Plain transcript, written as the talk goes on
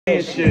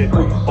Shit.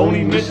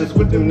 Only missions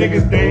with them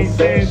niggas, they ain't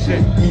saying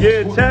shit.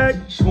 Yeah, tag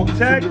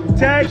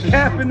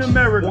Cap in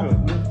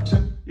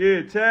America.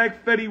 Yeah, tag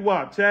Fetty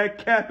Wap, tag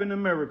Cap in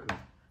America.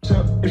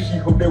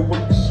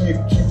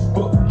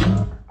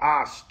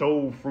 I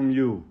stole from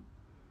you.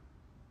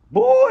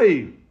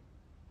 Boy,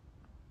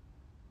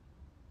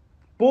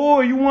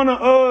 I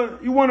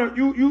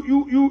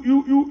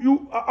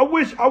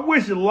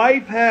wish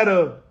life had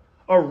a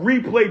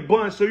replay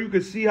button so you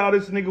could see how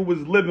this nigga was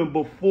living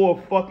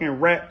before fucking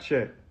Rap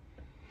Check.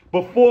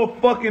 Before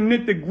fucking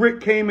Nitt da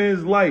Gritt came in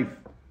his life.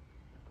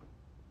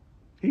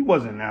 He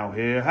wasn't out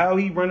here. How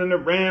he running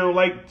around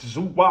like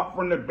Zoop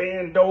from the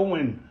Bando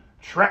and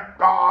Trap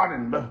God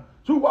and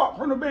Zoop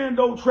from the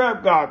Bando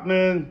Trap God,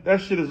 man.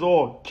 That shit is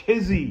all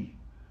kizzy.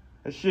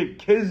 That shit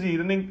kizzy.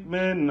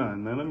 Man,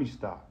 let me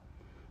stop.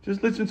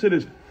 Just listen to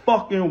this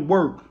fucking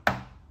work.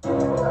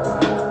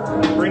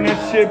 Bring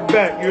that shit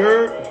back, you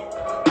heard?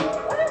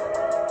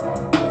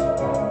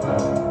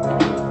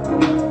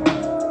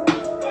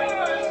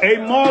 Hey,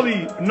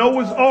 Marley,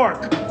 Noah's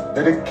Ark.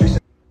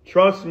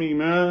 Trust me,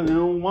 man. I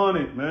don't want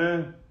it,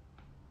 man.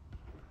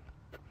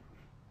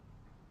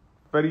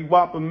 Fetty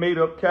Wap a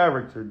made-up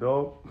character,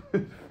 dog.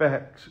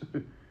 Facts.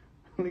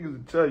 Niggas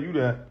will tell you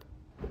that.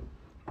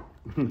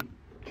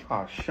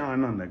 Try to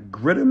shine on the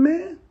gritter,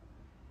 man.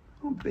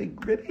 I'm Big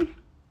Gritty.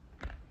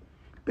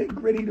 Big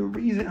Gritty, the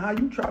reason how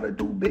you try to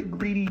do big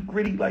gritty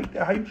like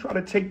that. How you try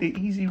to take the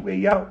easy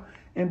way out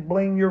and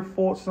blame your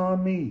faults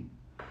on me.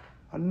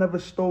 I never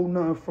stole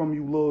nothing from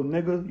you, little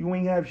nigga. You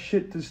ain't have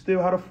shit to steal.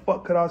 How the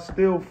fuck could I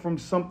steal from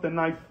something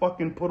I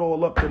fucking put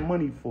all up the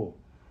money for?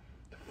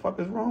 The fuck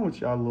is wrong with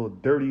y'all little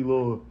dirty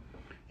little...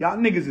 Y'all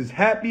niggas is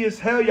happy as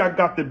hell y'all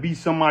got to be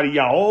somebody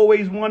y'all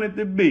always wanted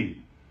to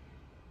be.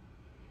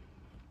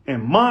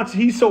 And Monty,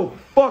 he's so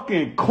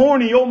fucking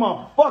corny. Oh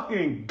my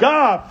fucking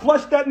God.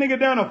 Flush that nigga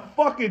down a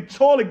fucking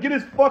toilet. Get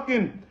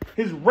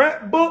his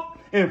rap book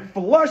and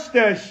flush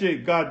that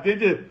shit. God, did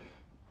you?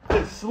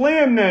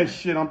 Slam that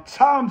shit.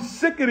 I'm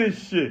sick of this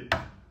shit.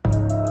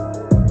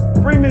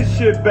 Bring this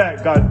shit back,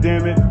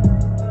 goddammit.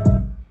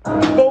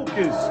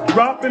 Focus.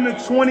 Dropping the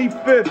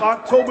 25th,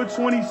 October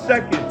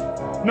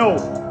 22nd. No.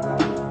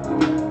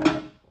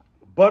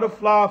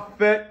 Butterfly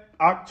Fett,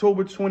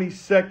 October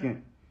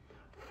 22nd.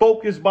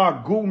 Focus by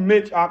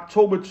Mitch,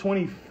 October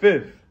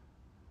 25th.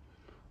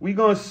 We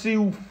gonna see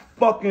who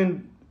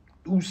fucking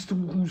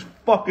stands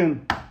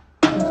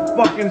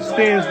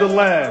the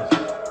last.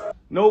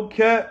 No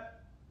cap.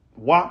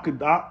 Wap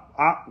could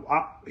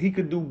he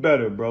could do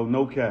better, bro.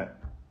 No cap.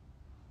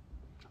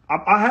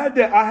 I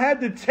had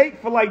to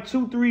take for like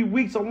 2-3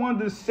 weeks. I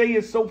wanted to say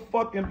it so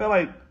fucking bad.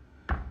 Like,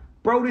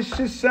 bro, this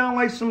shit sound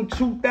like some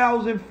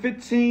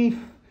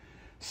 2015,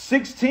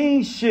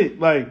 16 shit.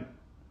 Like,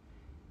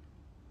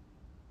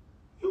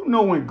 you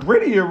know when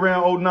Gritty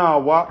around, oh nah,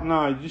 Wap,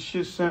 nah, this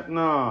shit sent,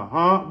 nah,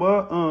 huh?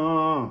 But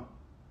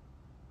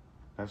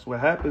that's what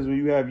happens when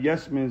you have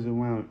yes men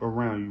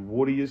around you.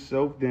 Water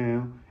yourself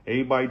down.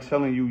 Everybody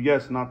telling you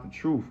yes, not the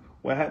truth.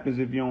 What happens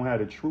if you don't have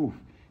the truth?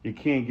 You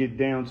can't get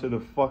down to the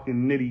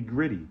fucking nitty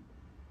gritty.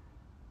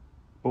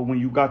 But when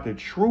you got the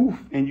truth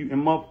and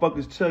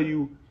motherfuckers tell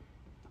you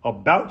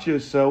about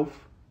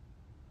yourself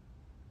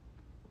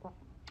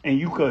and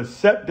you can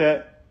accept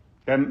that,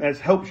 that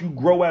helps you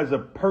grow as a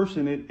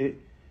person.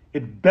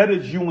 It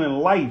betters you in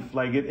life.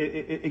 Like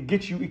it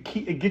gets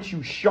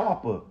you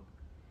sharper.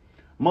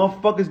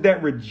 Motherfuckers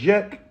that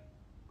reject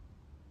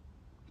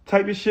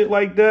type of shit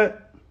like that,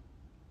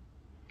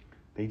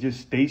 they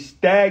just stay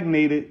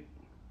stagnated.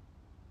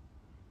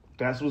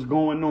 That's what's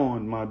going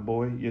on, my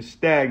boy. You're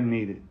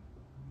stagnated.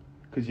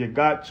 Because you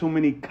got too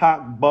many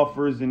cock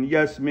buffers and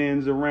yes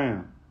mans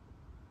around.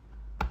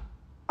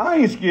 I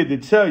ain't scared to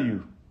tell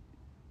you.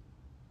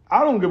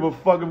 I don't give a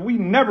fuck if we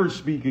never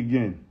speak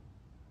again.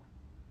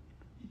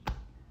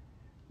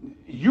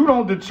 You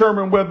don't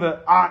determine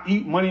whether I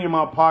eat money in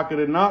my pocket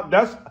or not.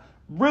 That's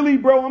really,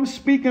 bro, I'm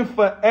speaking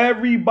for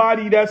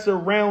everybody that's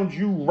around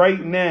you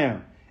right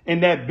now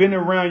and that been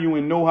around you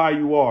and know how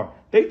you are.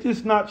 They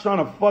just not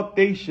trying to fuck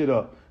they shit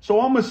up.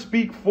 So I'm going to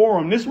speak for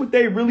them. This is what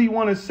they really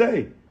want to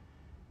say.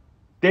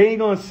 They ain't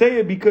going to say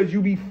it because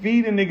you be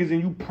feeding niggas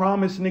and you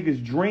promise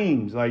niggas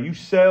dreams. Like you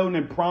sell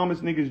and promise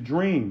niggas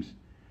dreams.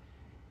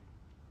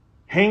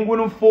 Hang with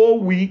them for a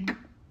week.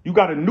 You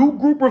got a new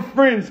group of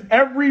friends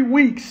every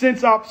week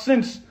since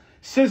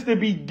the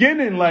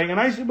beginning. Like, and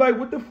I should be like,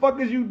 what the fuck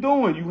is you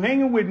doing? You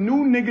hanging with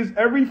new niggas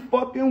every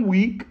fucking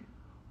week.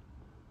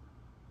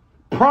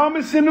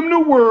 Promising them the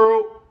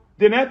world.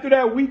 Then after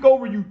that week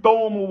over, you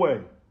throw them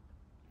away.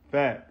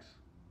 Facts.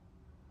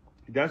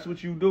 That's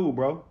what you do,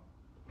 bro.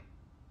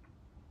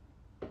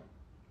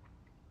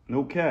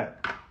 No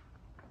cap.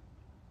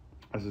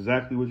 That's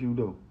exactly what you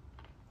do.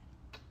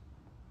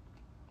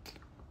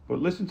 But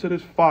listen to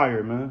this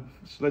fire, man.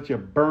 Just let you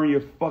burn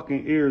your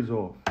fucking ears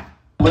off.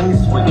 But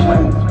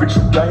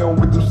you down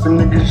with them some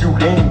niggas you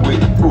hang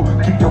with.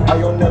 Keep your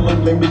eye on that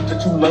little limit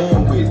that you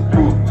laying with.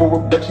 For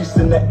a bet you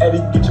send the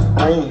attic, get your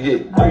brain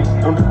hit.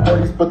 On the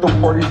parties, but the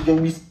parties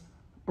gave me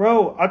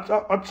Bro,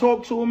 I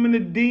talked to him in the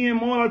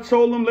DM. I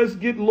told him, let's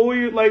get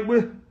lawyered. Like,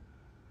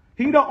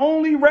 he the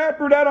only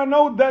rapper that I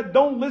know that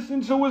don't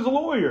listen to his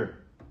lawyer.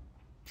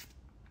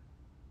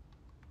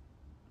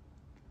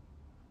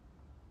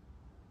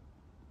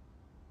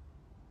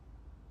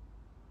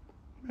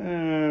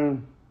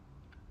 Man,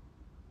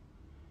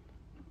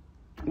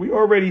 we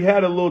already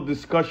had a little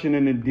discussion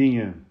in the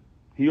DM.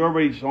 He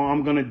already saw,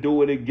 I'm going to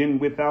do it again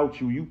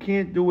without you. You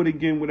can't do it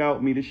again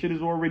without me. This shit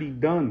is already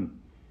done.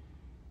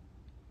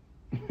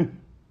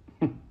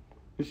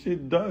 This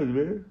shit does,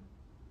 man.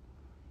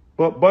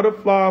 But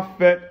Butterfly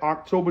Effect,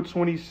 October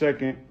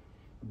 22nd.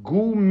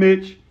 Goo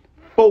Mitch,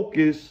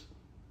 Focus,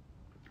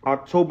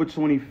 October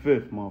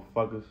 25th,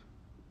 motherfuckers.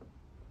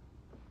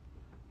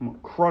 I'm gonna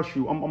crush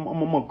you. I'm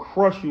gonna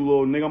crush you,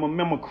 little nigga. I'm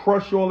gonna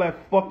crush all that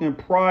fucking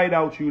pride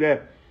out you,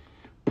 that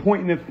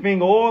pointing the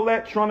finger, all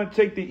that trying to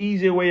take the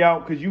easy way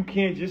out because you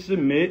can't just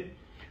admit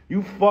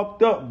you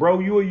fucked up, bro.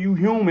 You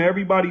human.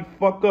 Everybody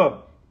fuck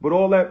up. But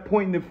all that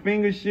pointing the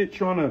finger shit,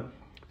 trying to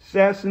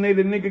assassinate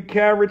a nigga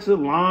character,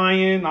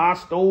 lying, I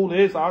stole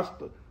this,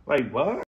 like, what?